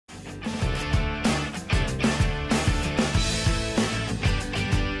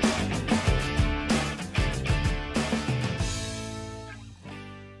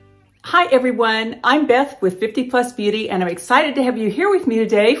Hi everyone, I'm Beth with 50 Plus Beauty and I'm excited to have you here with me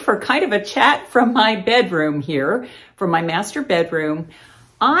today for kind of a chat from my bedroom here, from my master bedroom.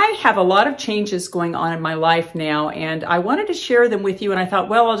 I have a lot of changes going on in my life now and I wanted to share them with you, and I thought,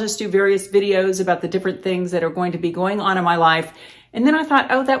 well, I'll just do various videos about the different things that are going to be going on in my life. And then I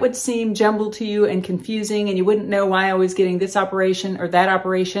thought, oh, that would seem jumbled to you and confusing and you wouldn't know why I was getting this operation or that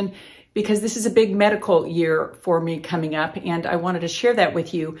operation, because this is a big medical year for me coming up, and I wanted to share that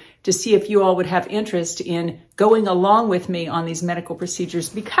with you to see if you all would have interest in going along with me on these medical procedures,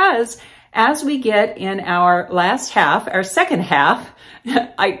 because as we get in our last half, our second half,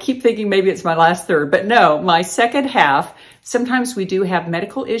 I keep thinking maybe it's my last third, but no, my second half, sometimes we do have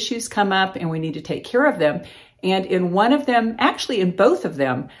medical issues come up and we need to take care of them. And in one of them, actually in both of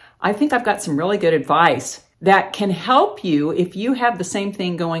them, I think I've got some really good advice that can help you if you have the same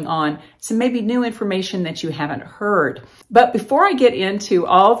thing going on, some maybe new information that you haven't heard. But before I get into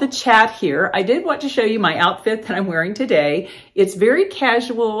all the chat here, I did want to show you my outfit that I'm wearing today. It's very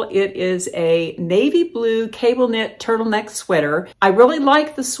casual. It is a navy blue cable knit turtleneck sweater. I really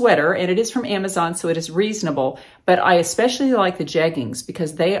like the sweater, and it is from Amazon, so it is reasonable, but I especially like the jeggings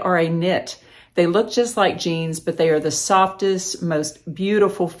because they are a knit. They look just like jeans, but they are the softest, most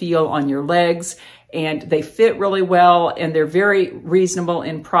beautiful feel on your legs, and they fit really well, and they're very reasonable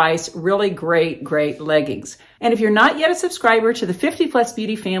in price. Really great leggings. And if you're not yet a subscriber to the 50 Plus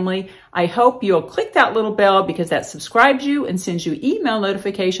Beauty family, I hope you'll click that little bell because that subscribes you and sends you email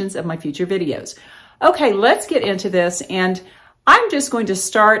notifications of my future videos. Okay, let's get into this, and I'm just going to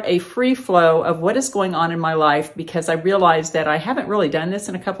start a free flow of what is going on in my life because I realized that I haven't really done this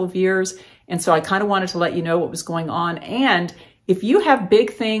in a couple of years, and so I kind of wanted to let you know what was going on. And if you have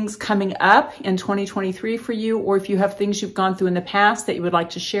big things coming up in 2023 for you, or if you have things you've gone through in the past that you would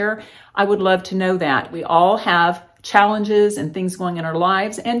like to share, I would love to know that. We all have challenges and things going in our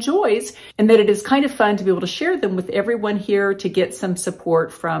lives and joys, and that it is kind of fun to be able to share them with everyone here to get some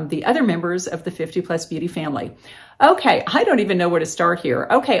support from the other members of the 50 Plus Beauty family. Okay, I don't even know where to start here.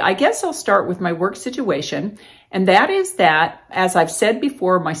 Okay, I guess I'll start with my work situation. And that is that, as I've said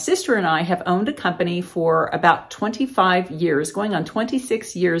before, my sister and I have owned a company for about 25 years, going on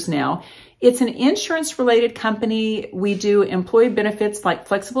 26 years now. It's an insurance-related company. We do employee benefits like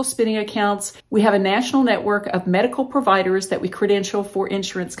flexible spending accounts. We have a national network of medical providers that we credential for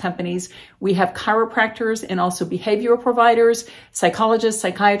insurance companies. We have chiropractors and also behavioral providers, psychologists,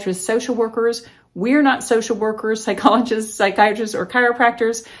 psychiatrists, social workers. We're not social workers, psychologists, psychiatrists, or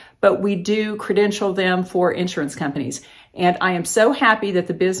chiropractors, but we do credential them for insurance companies. And I am so happy that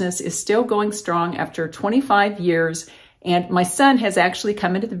the business is still going strong after 25 years. And my son has actually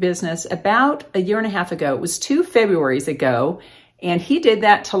come into the business about a year and a half ago. It was 2 Februaries ago. And he did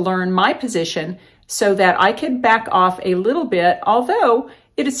that to learn my position so that I could back off a little bit, although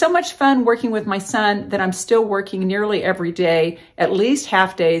it is so much fun working with my son that I'm still working nearly every day, at least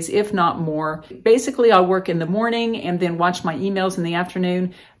half days, if not more. Basically, I'll work in the morning and then watch my emails in the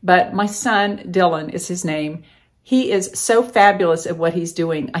afternoon. But my son, Dylan is his name, he is so fabulous at what he's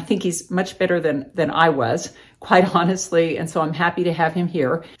doing. I think he's much better than I was, quite honestly, and so I'm happy to have him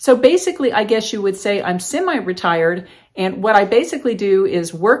here. So basically, I guess you would say I'm semi-retired, and what I basically do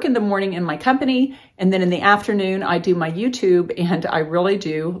is work in the morning in my company, and then in the afternoon, I do my YouTube, and I really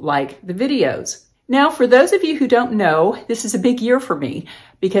do like the videos. Now, for those of you who don't know, this is a big year for me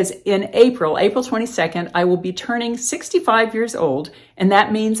because in April 22nd, I will be turning 65 years old, and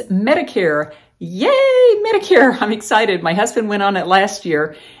that means Medicare. Yay, Medicare. I'm excited. My husband went on it last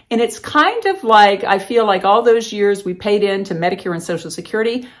year, and it's kind of like, I feel like all those years we paid into Medicare and Social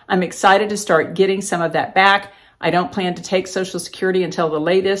Security, I'm excited to start getting some of that back. I don't plan to take Social Security until the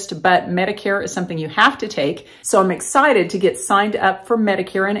latest, but Medicare is something you have to take. So I'm excited to get signed up for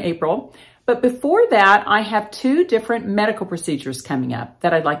Medicare in April. But before that, I have 2 different medical procedures coming up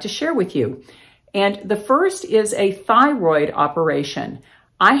that I'd like to share with you. And the first is a thyroid operation.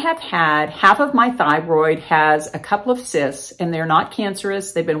 I have had half of my thyroid has a couple of cysts, and they're not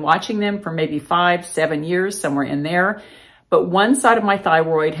cancerous. They've been watching them for maybe 5-7 years, somewhere in there. But one side of my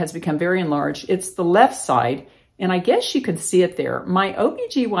thyroid has become very enlarged. It's the left side, and I guess you can see it there. My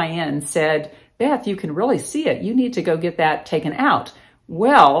OBGYN said, Beth, you can really see it. You need to go get that taken out.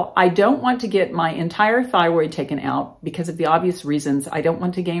 Well, I don't want to get my entire thyroid taken out because of the obvious reasons. I don't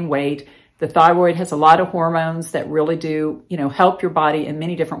want to gain weight. The thyroid has a lot of hormones that really do, help your body in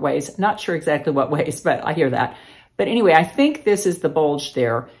many different ways. Not sure exactly what ways, but I hear that. But anyway, I think this is the bulge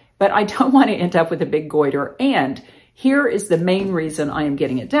there, but I don't want to end up with a big goiter. And here is the main reason I am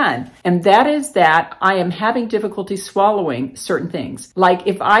getting it done. And that is that I am having difficulty swallowing certain things. Like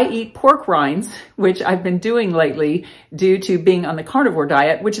if I eat pork rinds, which I've been doing lately due to being on the carnivore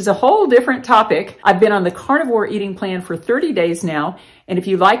diet, which is a whole different topic. I've been on the carnivore eating plan for 30 days now. And if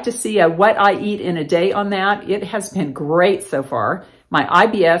you'd like to see what I eat in a day on that, it has been great so far. My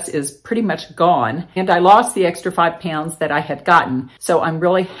IBS is pretty much gone, and I lost the extra 5 pounds that I had gotten. So I'm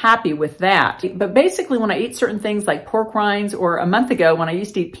really happy with that. But basically when I eat certain things like pork rinds, or a month ago when I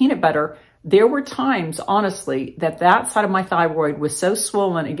used to eat peanut butter, there were times, honestly, that side of my thyroid was so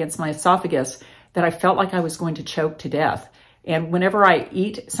swollen against my esophagus that I felt like I was going to choke to death. And whenever I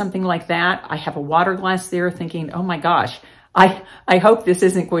eat something like that, I have a water glass there thinking, oh my gosh, I hope this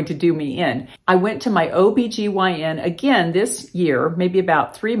isn't going to do me in. I went to my OBGYN again this year, maybe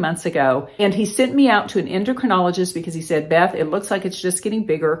about 3 months ago, and he sent me out to an endocrinologist because he said, Beth, it looks like it's just getting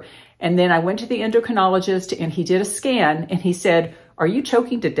bigger. And then I went to the endocrinologist and he did a scan and he said, are you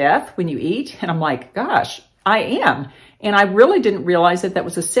choking to death when you eat? And I'm like, gosh, I am. And I really didn't realize that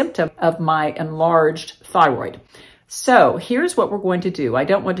was a symptom of my enlarged thyroid. So here's what we're going to do. I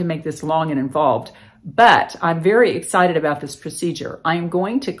don't want to make this long and involved, but I'm very excited about this procedure. I am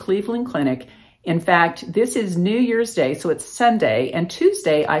going to Cleveland Clinic. In fact, this is New Year's Day, so it's Sunday, and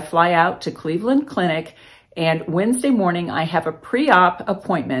Tuesday I fly out to Cleveland Clinic, and Wednesday morning I have a pre-op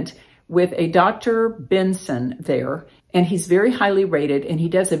appointment with a Dr. Benson there, and he's very highly rated, and he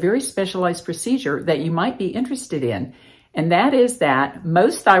does a very specialized procedure that you might be interested in. And that is that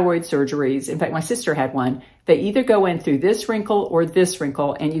most thyroid surgeries, in fact, my sister had one, they either go in through this wrinkle or this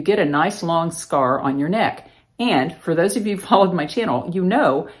wrinkle, and you get a nice long scar on your neck. And for those of you who followed my channel, you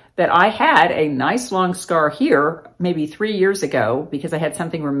know that I had a nice long scar here maybe 3 years ago because I had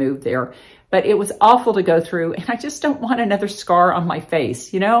something removed there. But it was awful to go through, and I just don't want another scar on my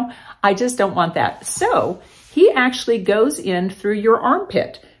face, you know? I just don't want that. So he actually goes in through your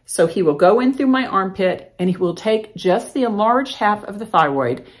armpit. So he will go in through my armpit and he will take just the enlarged half of the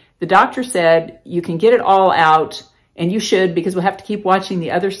thyroid. The doctor said you can get it all out, and you should, because we'll have to keep watching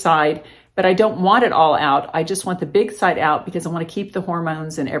the other side, but I don't want it all out. I just want the big side out because I want to keep the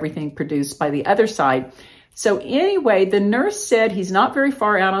hormones and everything produced by the other side. So anyway, the nurse said he's not very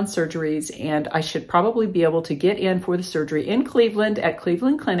far out on surgeries, and I should probably be able to get in for the surgery in Cleveland at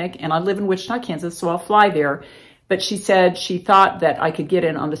Cleveland Clinic, and I live in Wichita, Kansas, so I'll fly there. But she said she thought that I could get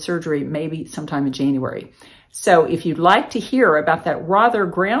in on the surgery maybe sometime in January. So if you'd like to hear about that rather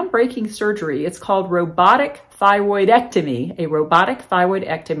groundbreaking surgery, it's called robotic thyroidectomy, a robotic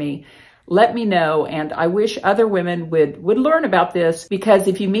thyroidectomy. Let me know, and I wish other women would learn about this, because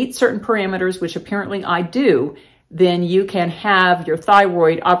if you meet certain parameters, which apparently I do, then you can have your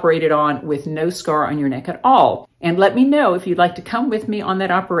thyroid operated on with no scar on your neck at all. And let me know if you'd like to come with me on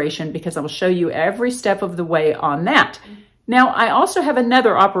that operation, because I will show you every step of the way on that. Now, I also have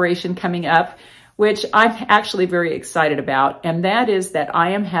another operation coming up, which I'm actually very excited about, and that is that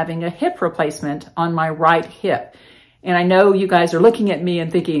I am having a hip replacement on my right hip. And I know you guys are looking at me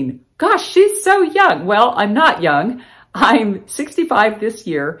and thinking, gosh, she's so young. Well, I'm not young. I'm 65 this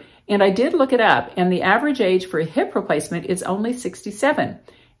year, and I did look it up, and the average age for a hip replacement is only 67.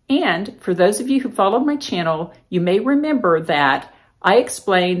 And for those of you who followed my channel, you may remember that I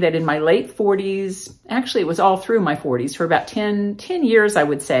explained that in my late 40s, actually it was all through my 40s, for about 10 years, I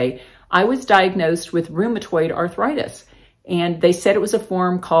would say, I was diagnosed with rheumatoid arthritis. And they said it was a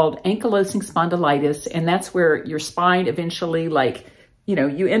form called ankylosing spondylitis, and that's where your spine eventually,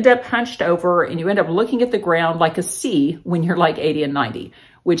 you end up hunched over and you end up looking at the ground like a C when you're like 80 and 90,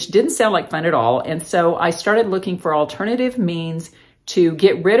 which didn't sound like fun at all. And so I started looking for alternative means to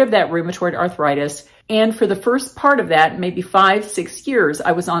get rid of that rheumatoid arthritis. And for the first part of that, maybe 5-6 years,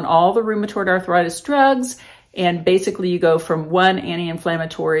 I was on all the rheumatoid arthritis drugs. And basically you go from one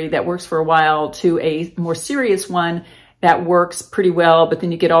anti-inflammatory that works for a while to a more serious one that works pretty well, but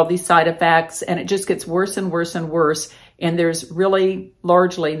then you get all these side effects and it just gets worse and worse and worse. And there's really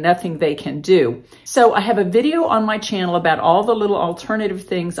largely nothing they can do. So I have a video on my channel about all the little alternative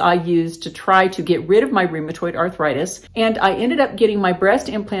things I use to try to get rid of my rheumatoid arthritis. And I ended up getting my breast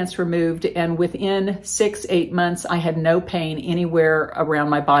implants removed, and within 6-8 months, I had no pain anywhere around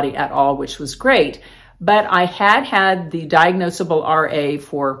my body at all, which was great. But I had the diagnosable RA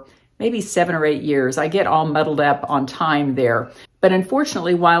for maybe 7 or 8 years. I get all muddled up on time there. But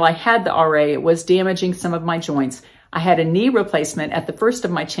unfortunately, while I had the RA, it was damaging some of my joints. I had a knee replacement at the first of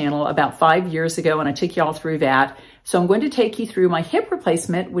my channel about 5 years ago, and I took you all through that. So I'm going to take you through my hip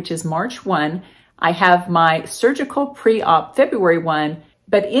replacement, which is March 1. I have my surgical pre-op February 1.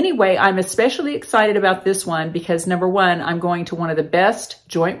 But anyway, I'm especially excited about this one because, number one, I'm going to one of the best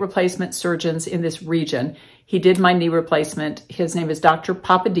joint replacement surgeons in this region. He did my knee replacement. His name is Dr.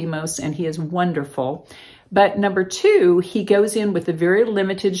 Pappademos, and he is wonderful. But number 2, he goes in with a very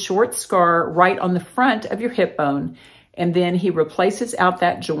limited short scar right on the front of your hip bone. And then he replaces out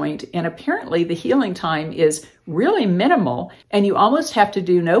that joint. And apparently the healing time is really minimal, and you almost have to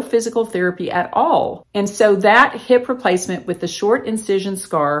do no physical therapy at all. And so that hip replacement with the short incision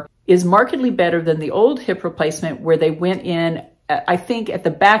scar is markedly better than the old hip replacement where they went in, I think, at the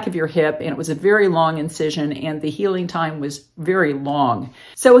back of your hip, and it was a very long incision, and the healing time was very long.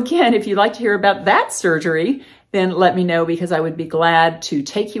 So again, if you'd like to hear about that surgery, then let me know, because I would be glad to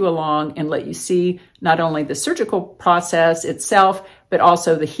take you along and let you see not only the surgical process itself, but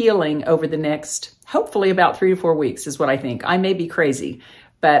also the healing over the next, hopefully about 3 to 4 weeks is what I think. I may be crazy,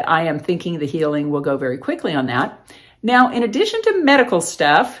 but I am thinking the healing will go very quickly on that. Now, in addition to medical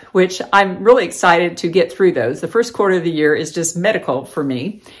stuff, which I'm really excited to get through those, the first quarter of the year is just medical for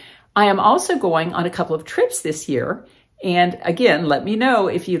me. I am also going on a couple of trips this year. And again, let me know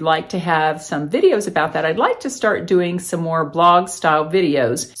if you'd like to have some videos about that. I'd like to start doing some more blog style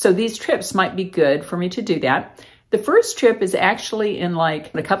videos. So these trips might be good for me to do that. The first trip is actually in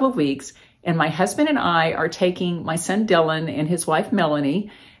like a couple of weeks. And my husband and I are taking my son Dylan and his wife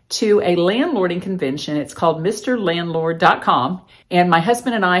Melanie to a landlording convention. It's called MrLandlord.com. And my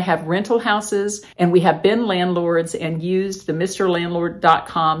husband and I have rental houses, and we have been landlords and used the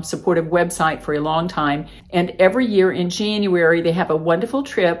MrLandlord.com supportive website for a long time. And every year in January, they have a wonderful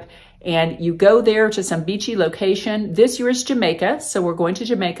trip, and you go there to some beachy location. This year is Jamaica, so we're going to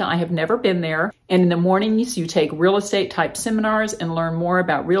Jamaica. I have never been there. And in the mornings, you take real estate type seminars and learn more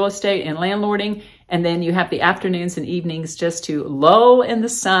about real estate and landlording. And then you have the afternoons and evenings just to lull in the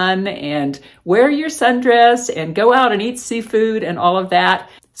sun and wear your sundress and go out and eat seafood and all of that.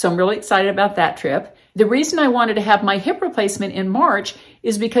 So I'm really excited about that trip. The reason I wanted to have my hip replacement in March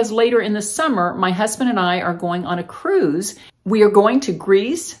is because later in the summer, my husband and I are going on a cruise. We are going to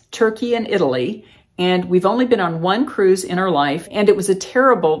Greece, Turkey, and Italy. And we've only been on one cruise in our life, and it was a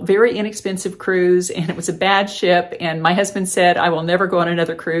terrible, very inexpensive cruise, and it was a bad ship. And my husband said, I will never go on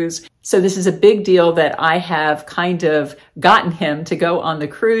another cruise. So this is a big deal that I have kind of gotten him to go on the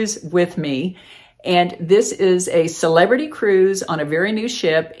cruise with me. And this is a celebrity cruise on a very new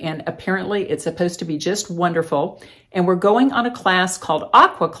ship, and apparently it's supposed to be just wonderful. And we're going on a class called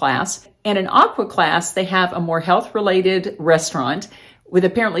Aqua Class. And in Aqua Class, they have a more health-related restaurant with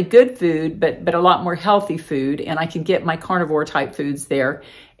apparently good food, but a lot more healthy food. And I can get my carnivore type foods there.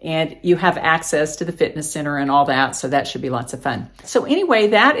 And you have access to the fitness center and all that. So that should be lots of fun. So anyway,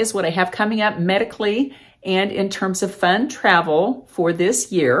 that is what I have coming up medically and in terms of fun travel for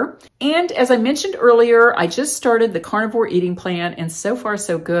this year. And as I mentioned earlier, I just started the carnivore eating plan, and so far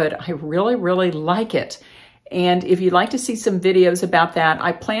so good. I really, really like it. And if you'd like to see some videos about that,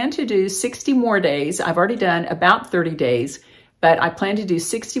 I plan to do 60 more days. I've already done about 30 days. But I plan to do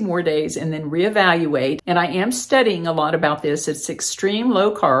 60 more days and then reevaluate. And I am studying a lot about this. It's extreme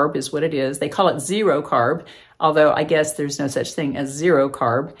low carb is what it is. They call it zero carb, although I guess there's no such thing as zero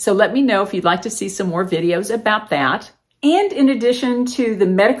carb. So let me know if you'd like to see some more videos about that. And in addition to the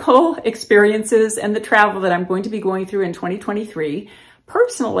medical experiences and the travel that I'm going to be going through in 2023,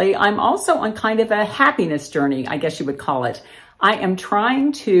 personally, I'm also on kind of a happiness journey, I guess you would call it. I am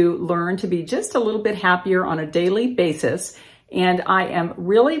trying to learn to be just a little bit happier on a daily basis. And I am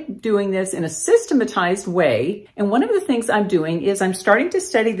really doing this in a systematized way. And one of the things I'm doing is I'm starting to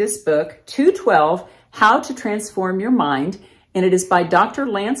study this book, 212, How to Transform Your Mind. And it is by Dr.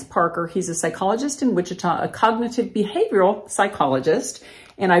 Lance Parker. He's a psychologist in Wichita, a cognitive behavioral psychologist.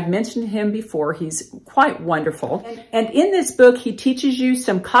 And I've mentioned him before. He's quite wonderful. And in this book, he teaches you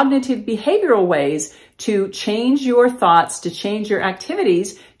some cognitive behavioral ways to change your thoughts, to change your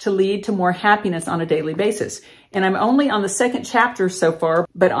activities, to lead to more happiness on a daily basis. And I'm only on the second chapter so far,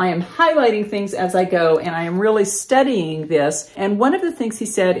 but I am highlighting things as I go, and I am really studying this. And one of the things he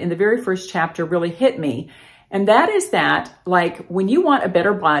said in the very first chapter really hit me. And that is that, like, when you want a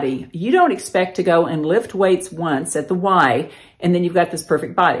better body, you don't expect to go and lift weights once at the Y, and then you've got this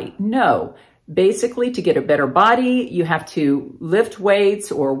perfect body. No. Basically, to get a better body, you have to lift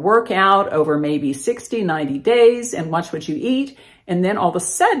weights or work out over maybe 60, 90 days and watch what you eat. And then all of a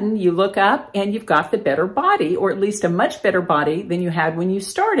sudden you look up and you've got the better body, or at least a much better body than you had when you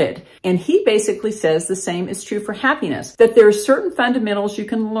started. And he basically says the same is true for happiness, that there are certain fundamentals you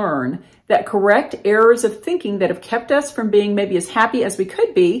can learn that correct errors of thinking that have kept us from being maybe as happy as we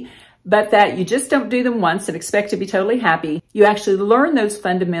could be, but that you just don't do them once and expect to be totally happy. You actually learn those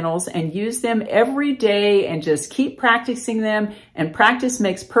fundamentals and use them every day and just keep practicing them. And practice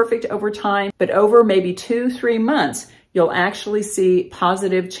makes perfect over time, but over maybe 2-3 months, you'll actually see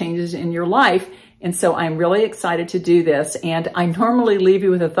positive changes in your life. And so I'm really excited to do this. And I normally leave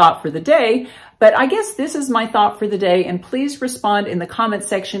you with a thought for the day, but I guess this is my thought for the day. And please respond in the comment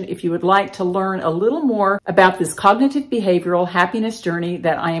section if you would like to learn a little more about this cognitive behavioral happiness journey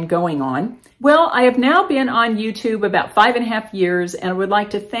that I am going on. Well, I have now been on YouTube about 5.5 years, and I would like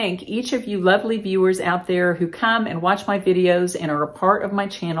to thank each of you lovely viewers out there who come and watch my videos and are a part of my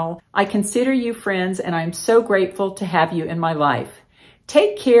channel. I consider you friends, and I'm so grateful to have you in my life.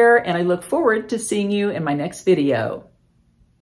 Take care, and I look forward to seeing you in my next video.